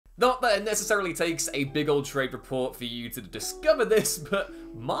Not that it necessarily takes a big old trade report for you to discover this, but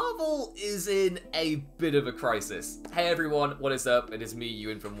Marvel is in a bit of a crisis. Hey everyone, what is up? It is me,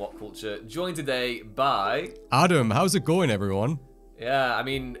 Ewan from Whatculture, joined today by... Adam, how's it going, everyone? Yeah, I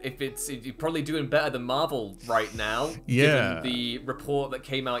mean, if you're probably doing better than Marvel right now, yeah. Given the report that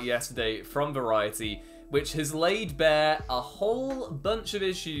came out yesterday from Variety, which has laid bare a whole bunch of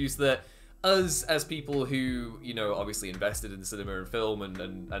issues that us, as people who, you know, obviously invested in cinema and film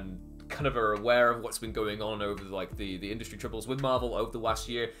and kind of are aware of what's been going on over like the industry troubles with Marvel over the last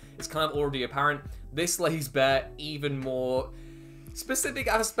year, it's kind of already apparent. This lays bare even more specific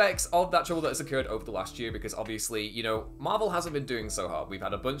aspects of that trouble that has occurred over the last year, because obviously, you know, Marvel hasn't been doing so hard. We've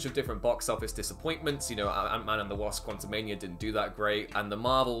had a bunch of different box office disappointments. You know, Ant-Man and the Wasp: Quantumania didn't do that great, and the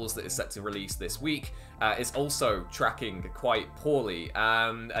Marvels that is set to release this week is also tracking quite poorly.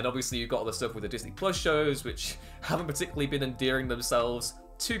 And obviously you've got all the stuff with the Disney Plus shows, which haven't particularly been endearing themselves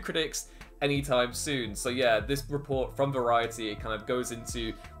to critics anytime soon. So yeah, this report from Variety, it kind of goes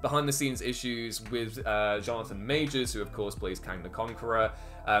into behind the scenes issues with Jonathan Majors, who of course plays Kang the Conqueror,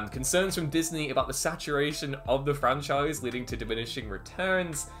 concerns from Disney about the saturation of the franchise leading to diminishing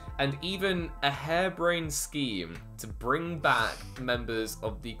returns, and even a harebrained scheme to bring back members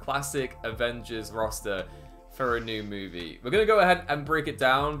of the classic Avengers roster for a new movie. We're gonna go ahead and break it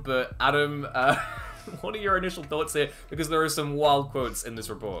down, but Adam, what are your initial thoughts here? Because there are some wild quotes in this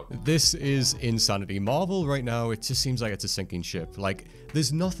report. This is insanity. Marvel right now, it just seems like it's a sinking ship. Like,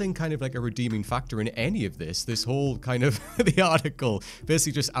 there's nothing kind of like a redeeming factor in any of this. This whole kind of, the article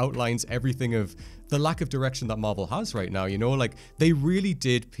basically just outlines everything of the lack of direction that Marvel has right now, you know? Like, they really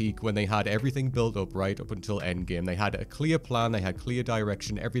did peak when they had everything built up right up until Endgame. They had a clear plan, they had clear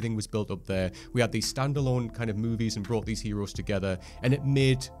direction, everything was built up there. We had these standalone kind of movies and brought these heroes together, and it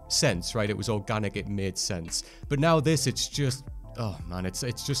made sense, right? It was organic, it made sense. But now this, it's just, oh man, it's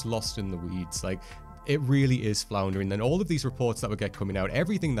just lost in the weeds. Like, it really is floundering. And all of these reports that will get coming out,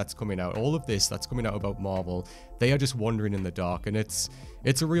 everything that's coming out, all of this that's coming out about Marvel, they are just wandering in the dark, and it's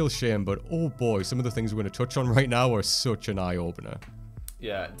a real shame. But oh boy, some of the things we're going to touch on right now are such an eye-opener.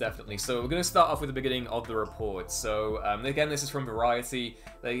 Yeah, definitely. So we're going to start off with the beginning of the report. So again, this is from Variety.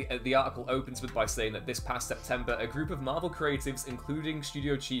 The article opens by saying that this past September, a group of Marvel creatives, including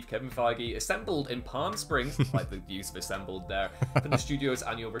studio chief Kevin Feige, assembled in Palm Springs, like the use of assembled there, for the studio's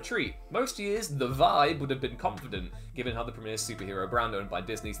annual retreat. Most years, the vibe would have been confident, given how the premier superhero brand owned by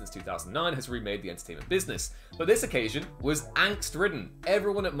Disney since 2009 has remade the entertainment business. But this occasion was angst-ridden.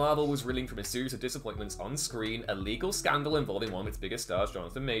 Everyone at Marvel was reeling from a series of disappointments on screen, a legal scandal involving one of its biggest stars,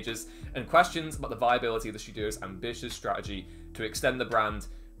 Jonathan Majors, and questions about the viability of the studio's ambitious strategy to extend the brand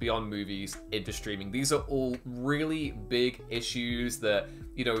beyond movies into streaming. These are all really big issues that,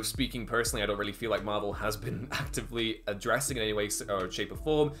 you know, speaking personally, I don't really feel like Marvel has been actively addressing in any way or shape or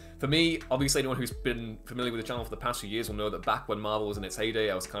form. For me, obviously anyone who's been familiar with the channel for the past few years will know that back when Marvel was in its heyday,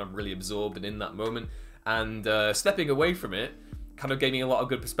 I was kind of really absorbed and in that moment, and stepping away from it kind of gave me a lot of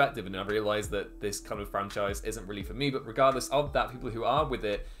good perspective, and I realized that this kind of franchise isn't really for me. But regardless of that, people who are with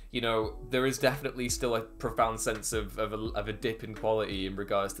it, you know, there is definitely still a profound sense of a dip in quality in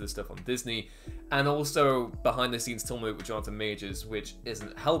regards to the stuff on Disney, and also behind the scenes tumult with Jonathan Majors, which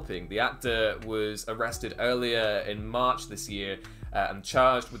isn't helping. The actor was arrested earlier in March this year and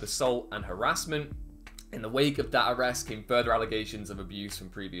charged with assault and harassment. In the wake of that arrest came further allegations of abuse from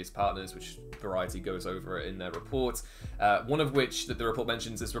previous partners, which Variety goes over in their report. One of which that the report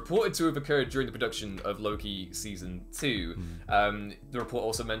mentions is reported to have occurred during the production of Loki Season 2. The report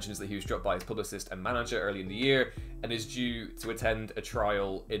also mentions that he was dropped by his publicist and manager early in the year and is due to attend a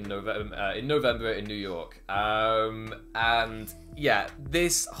trial in November in New York. And yeah,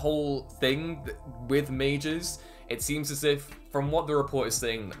 this whole thing with Majors, it seems as if, from what the report is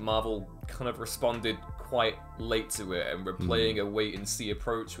saying, that Marvel kind of responded quite late to it, and we're playing a wait-and-see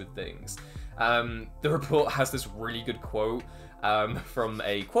approach with things. The report has this really good quote from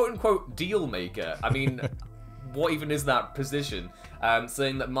a quote-unquote deal maker. I mean, what even is that position?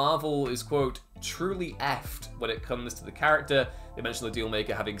 Saying that Marvel is, quote, truly effed when it comes to the character. They mention the deal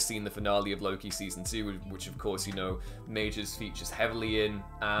maker having seen the finale of Loki Season 2, which of course, you know, Majors features heavily in.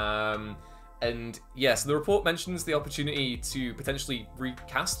 And yes, the report mentions the opportunity to potentially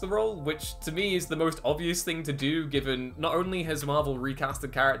recast the role, which to me is the most obvious thing to do, given not only has Marvel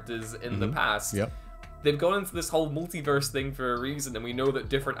recasted characters in the past, they've gone into this whole multiverse thing for a reason, and we know that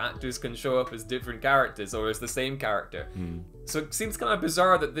different actors can show up as different characters or as the same character. So it seems kind of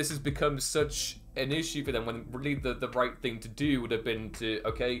bizarre that this has become such an issue for them, when really the right thing to do would have been to,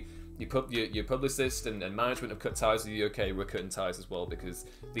 okay, your publicist and management have cut ties with you, okay, we're cutting ties as well, because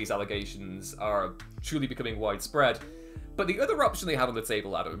these allegations are truly becoming widespread. But the other option they had on the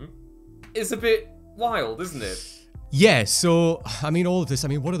table, Adam, is a bit wild, isn't it? Yeah, so, I mean, all of this, I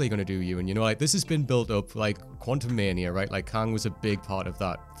mean, what are they going to do, Ewan? You know, like, this has been built up, like, Quantum Mania, right? Like, Kang was a big part of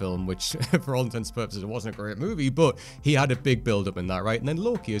that film, which, for all intents and purposes, it wasn't a great movie, but he had a big build-up in that, right? And then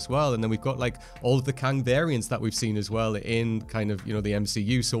Loki as well, and then we've got, like, all of the Kang variants that we've seen as well in kind of, you know, the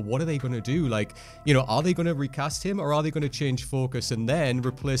MCU. So what are they going to do? Like, you know, are they going to recast him, or are they going to change focus and then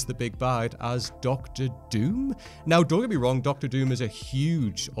replace the big bad as Doctor Doom? Now, don't get me wrong, Doctor Doom is a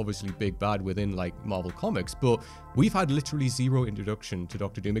huge, obviously, big bad within, like, Marvel Comics, but we've had literally zero introduction to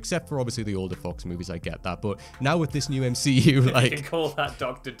Doctor Doom, except for obviously the older Fox movies, I get that. But now with this new MCU, like... You can call that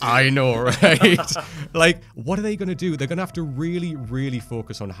Doctor Doom. I know, right? Like, what are they going to do? They're going to have to really, really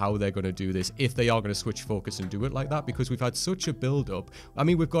focus on how they're going to do this, if they are going to switch focus and do it like that, because we've had such a build-up. I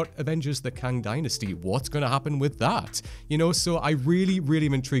mean, we've got Avengers, the Kang Dynasty. What's going to happen with that? You know, so I really, really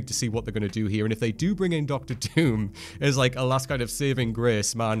am intrigued to see what they're going to do here. And if they do bring in Doctor Doom as, like, a last kind of saving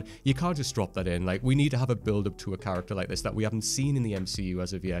grace, man, you can't just drop that in. Like, we need to have a build-up to a character like this that we haven't seen in the MCU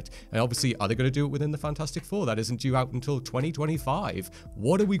as of yet. And obviously, are they going to do it within the Fantastic Four? That isn't due out until 2025.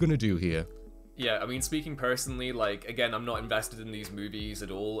 What are we going to do here? Yeah, I mean, speaking personally, like, again, I'm not invested in these movies at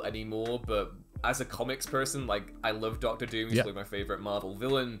all anymore, but as a comics person, like, I love Doctor Doom. He's probably my favorite Marvel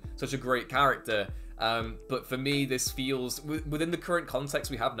villain. Such a great character. But for me, this feels, within the current context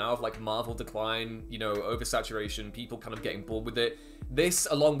we have now of, like, Marvel decline, you know, oversaturation, people kind of getting bored with it. This,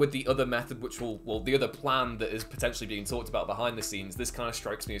 along with the other method, which the other plan that is potentially being talked about behind the scenes, this kind of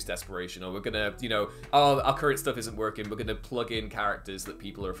strikes me as desperation. Or we're gonna, you know, oh, our current stuff isn't working, we're gonna plug in characters that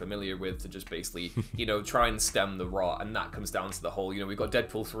people are familiar with to just basically, you know, try and stem the rot. And that comes down to the whole, you know, we've got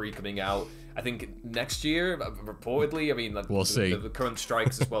Deadpool 3 coming out, I think next year, reportedly. I mean, like, we'll see. The current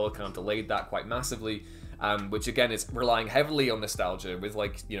strikes as well kind of delayed that quite massively, which again is relying heavily on nostalgia with,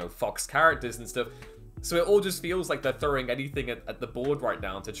 like, you know, Fox characters and stuff. So it all just feels like they're throwing anything at the board right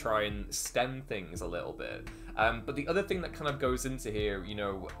now to try and stem things a little bit. But the other thing that kind of goes into here, you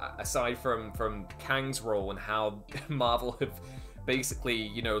know, aside from Kang's role and how Marvel have basically,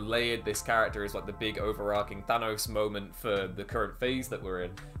 you know, layered this character as like the big overarching Thanos moment for the current phase that we're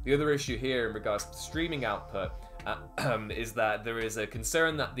in. The other issue here in regards to streaming output is that there is a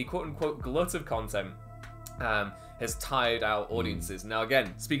concern that the quote-unquote glut of content has tired out audiences. Now,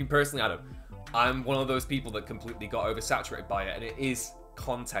 again, speaking personally, Adam, I'm one of those people that completely got oversaturated by it, and it is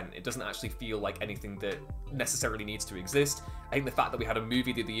content. It doesn't actually feel like anything that necessarily needs to exist. I think the fact that we had a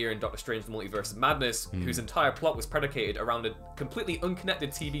movie the other year in Doctor Strange: The Multiverse of Madness, whose entire plot was predicated around a completely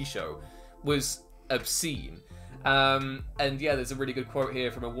unconnected TV show, was obscene. And yeah, there's a really good quote here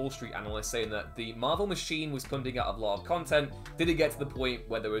from a Wall Street analyst saying that the Marvel machine was pumping out a lot of content. Did it get to the point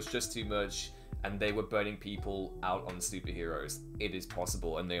where there was just too much and they were burning people out on superheroes? It is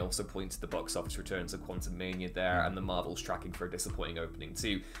possible. And they also point to the box office returns of Quantum Mania there, and the Marvel's tracking for a disappointing opening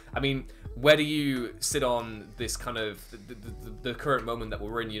too. I mean, where do you sit on this kind of the current moment that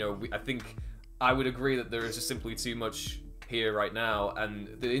we're in? You know, I think I would agree that there is just simply too much here right now.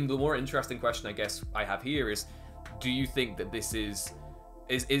 And the more interesting question I guess I have here is, do you think that this is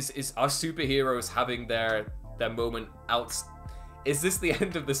our superheroes having their moment out? Is this the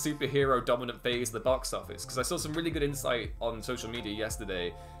end of the superhero dominant phase of the box office? Because I saw some really good insight on social media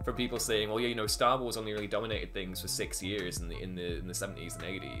yesterday from people saying, well, yeah, you know, Star Wars only really dominated things for 6 years in the 70s and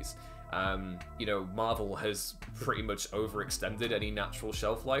 80s. You know, Marvel has pretty much overextended any natural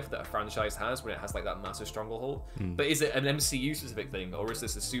shelf life that a franchise has when it has like that massive stronghold. But is it an MCU specific thing, or is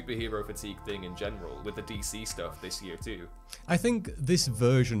this a superhero fatigue thing in general with the DC stuff this year too? I think this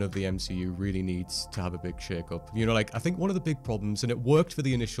version of the MCU really needs to have a big shake-up. You know, like, I think one of the big problems, and it worked for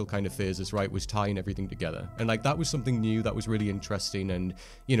the initial kind of phases, right, was tying everything together. And, like, that was something new, that was really interesting, and,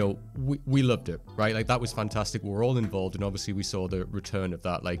 you know, we loved it, right? Like, that was fantastic. We were all involved, and obviously we saw the return of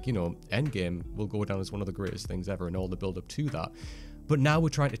that. Like, you know, Endgame will go down as one of the greatest things ever, and all the build-up to that. But now we're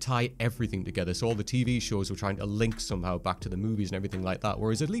trying to tie everything together. So all the TV shows we're trying to link somehow back to the movies and everything like that.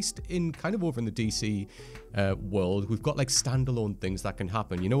 Whereas at least in kind of over in the DC world, we've got like standalone things that can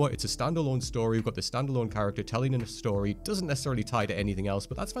happen. You know what? It's a standalone story. We've got the standalone character telling in a story. Doesn't necessarily tie to anything else,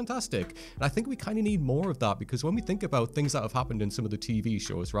 but that's fantastic. And I think we kind of need more of that, because when we think about things that have happened in some of the TV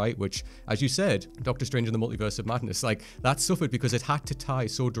shows, right? Which, as you said, Doctor Strange and the Multiverse of Madness, like, that suffered because it had to tie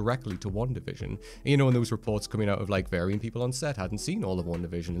so directly to WandaVision. You know, and there was reports coming out of like varying people on set hadn't seen all of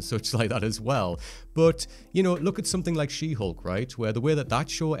WandaVision and such like that as well. But, you know, look at something like She-Hulk, right? Where the way that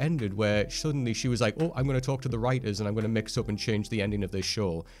show ended, where suddenly she was like, oh, I'm going to talk to the writers and I'm going to mix up and change the ending of this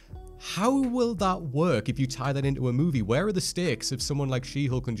show. how will that work if you tie that into a movie? Where are the stakes if someone like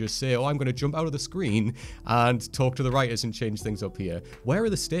She-Hulk can just say, oh, I'm going to jump out of the screen and talk to the writers and change things up here? Where are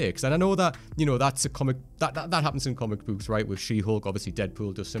the stakes? And I know that, you know, that's a comic, that happens in comic books, right? With She-Hulk, obviously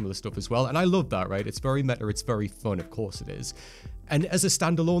Deadpool does similar stuff as well. And I love that, right? It's very meta, it's very fun, of course it is. And as a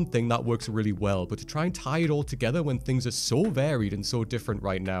standalone thing, that works really well. But to try and tie it all together when things are so varied and so different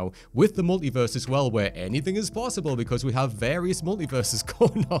right now, with the multiverse as well, where anything is possible because we have various multiverses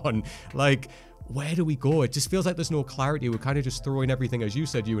going on, like, where do we go? It just feels like there's no clarity. We're kind of just throwing everything, as you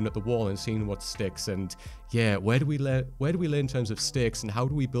said, Ewan, at the wall and seeing what sticks. And yeah, where do we lay in terms of stakes, and how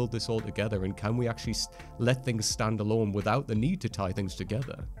do we build this all together? And can we actually let things stand alone without the need to tie things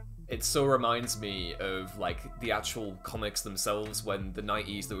together? It so reminds me of, like, the actual comics themselves when the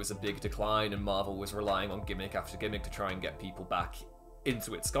 90s there was a big decline and Marvel was relying on gimmick after gimmick to try and get people back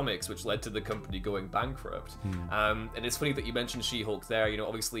into its comics, which led to the company going bankrupt. And it's funny that you mentioned She-Hulk there. You know,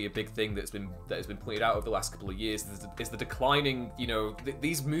 obviously a big thing that has been pointed out over the last couple of years is the declining, you know,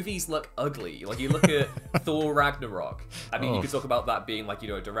 these movies look ugly. Like, you look at Thor Ragnarok. I mean, you could talk about that being, like, you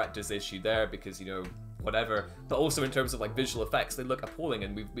know, a director's issue there because, you know, whatever, but also in terms of like visual effects, they look appalling.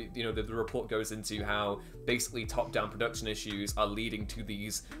 And we you know, the report goes into how basically top-down production issues are leading to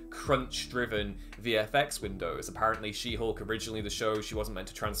these crunch-driven VFX windows. Apparently, She-Hulk, originally the show, she wasn't meant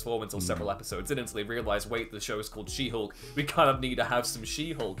to transform until several episodes in, until they realized, wait, the show is called She-Hulk, we kind of need to have some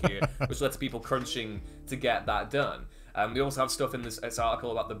She-Hulk here, which lets people crunching to get that done. We also have stuff in this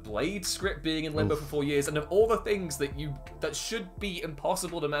article about the Blade script being in limbo for 4 years, and of all the things that should be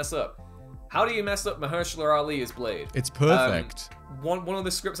impossible to mess up, how do you mess up Mahershala Ali as Blade? It's perfect. One of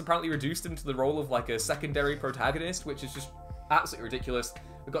the scripts apparently reduced him to the role of like a secondary protagonist, which is just absolutely ridiculous.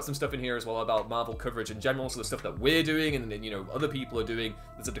 We've got some stuff in here as well about Marvel coverage in general, so the stuff that we're doing and then, you know, other people are doing.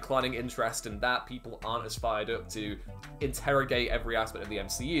 There's a declining interest in that. People aren't as fired up to interrogate every aspect of the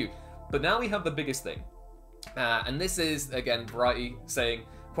MCU. But now we have the biggest thing. And this is, again, Variety saying,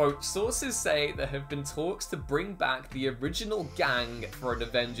 quote, sources say there have been talks to bring back the original gang for an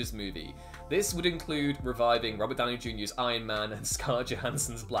Avengers movie. This would include reviving Robert Downey Jr.'s Iron Man and Scarlett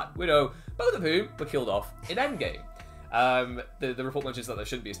Johansson's Black Widow, both of whom were killed off in Endgame. The report mentions that there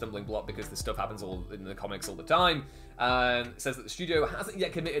shouldn't be a stumbling block because this stuff happens all in the comics all the time. It says that the studio hasn't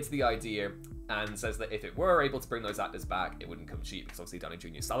yet committed to the idea and says that if it were able to bring those actors back, it wouldn't come cheap because obviously Downey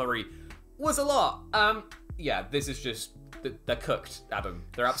Jr.'s salary was a lot. Yeah, this is just... They're cooked, Adam.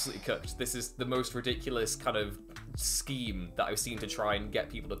 They're absolutely cooked. This is the most ridiculous kind of scheme that I've seen to try and get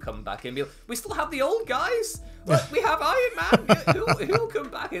people to come back and be like, we still have the old guys? Look, we have Iron Man. Who'll come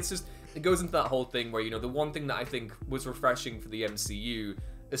back? It's just, it goes into that whole thing where, you know, the one thing that I think was refreshing for the MCU,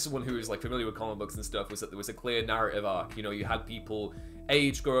 as someone who is like familiar with comic books and stuff, was that there was a clear narrative arc. You know, you had people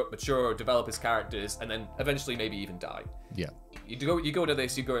age, grow up, mature, develop as characters, and then eventually maybe even die. Yeah. You go to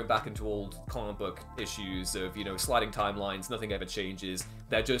this, you're going back into old comic book issues of, you know, sliding timelines, nothing ever changes.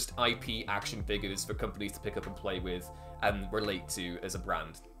 They're just IP action figures for companies to pick up and play with and relate to as a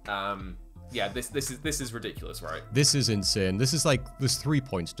brand. Yeah, this is ridiculous, right? This is insane. This is like, there's 3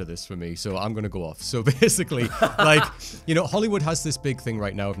 points to this for me, so I'm gonna go off. So basically, like, you know, Hollywood has this big thing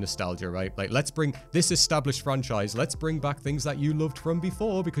right now of nostalgia, right? Like, let's bring this established franchise, let's bring back things that you loved from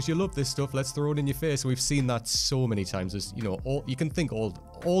before because you love this stuff, let's throw it in your face. We've seen that so many times. As you know, you can think all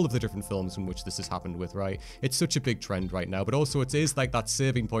of the different films in which this has happened with, right? It's such a big trend right now, but also it is like that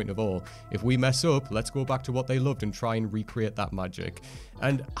saving point of, oh, if we mess up, let's go back to what they loved and try and recreate that magic.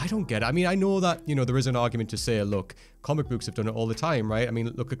 And I don't get it. I mean, I know that, you know, there is an argument to say, look, comic books have done it all the time, right? I mean,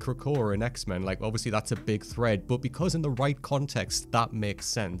 look at Krakoa and X-Men. Like, obviously that's a big thread, but because in the right context, that makes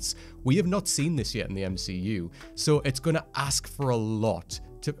sense. We have not seen this yet in the MCU, so it's going to ask for a lot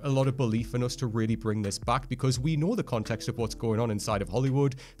of belief in us to really bring this back, because we know the context of what's going on inside of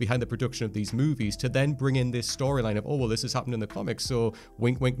Hollywood behind the production of these movies, to then bring in this storyline of, oh, well, this has happened in the comics, so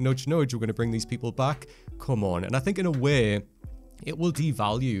wink, wink, nudge, nudge, we're going to bring these people back. Come on. And I think in a way, it will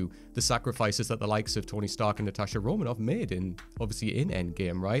devalue the sacrifices that the likes of Tony Stark and Natasha Romanoff made obviously in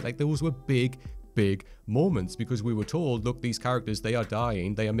Endgame, right? Like, those were big moments because we were told, look, these characters, they are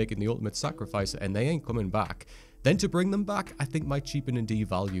dying, they are making the ultimate sacrifice, and they ain't coming back. Then to bring them back, I think might cheapen and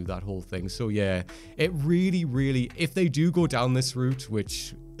devalue that whole thing. So yeah, it really, if they do go down this route,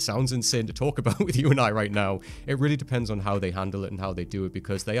 which sounds insane to talk about with you and I right now, it really depends on how they handle it and how they do it,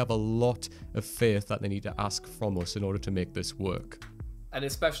 because they have a lot of faith that they need to ask from us in order to make this work. And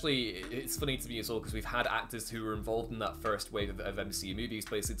especially, it's funny to me as well, because we've had actors who were involved in that first wave of MCU movies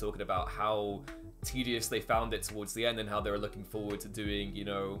basically talking about how tedious they found it towards the end and how they were looking forward to doing, you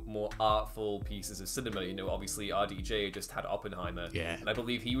know, more artful pieces of cinema. You know, obviously RDJ just had Oppenheimer. Yeah. And I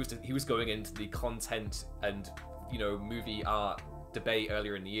believe he was going into the content and, you know, movie art debate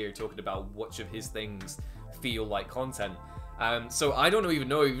earlier in the year talking about which of his things feel like content. So I don't even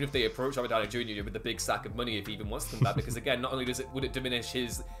know if they approach Robert Downey Jr. with a big stack of money if he even wants to come back, because again, not only would it diminish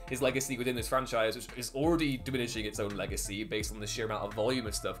his legacy within this franchise, which is already diminishing its own legacy based on the sheer amount of volume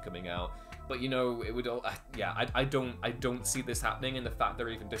of stuff coming out, but you know, it would I don't see this happening, and the fact they're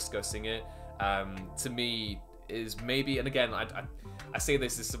even discussing it to me is maybe, and again, I say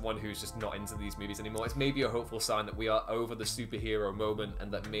this as someone who's just not into these movies anymore, it's maybe a hopeful sign that we are over the superhero moment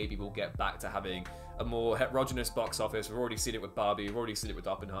and that maybe we'll get back to having a more heterogeneous box office. We've already seen it with Barbie, we've already seen it with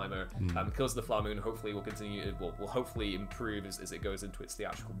Oppenheimer. Killers of the Flower Moon hopefully will continue, will hopefully improve as it goes into its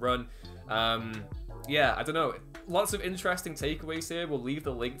theatrical run. Yeah, I don't know. Lots of interesting takeaways here. We'll leave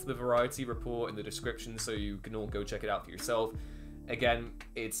the link to the Variety report in the description so you can all go check it out for yourself. Again,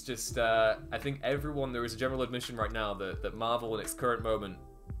 it's just, I think there is a general admission right now that Marvel in its current moment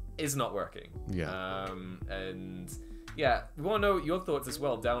is not working. Yeah. And yeah, we want to know your thoughts as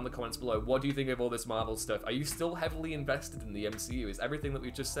well down in the comments below. What do you think of all this Marvel stuff? Are you still heavily invested in the MCU? Is everything that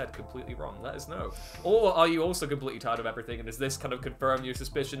we've just said completely wrong? Let us know. Or are you also completely tired of everything, and does this kind of confirm your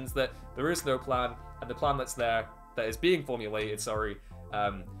suspicions that there is no plan, and the plan that's there, that is being formulated,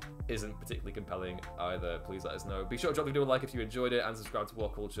 isn't particularly compelling either? Please let us know. Be sure to drop the video a like if you enjoyed it, and subscribe to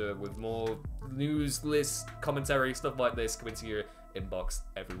Whatculture with more news, lists, commentary, stuff like this coming to your inbox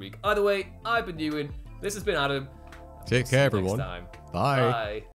every week. Either way, I've been Ewan, this has been Adam. Take care, everyone. Next time. Bye. Bye.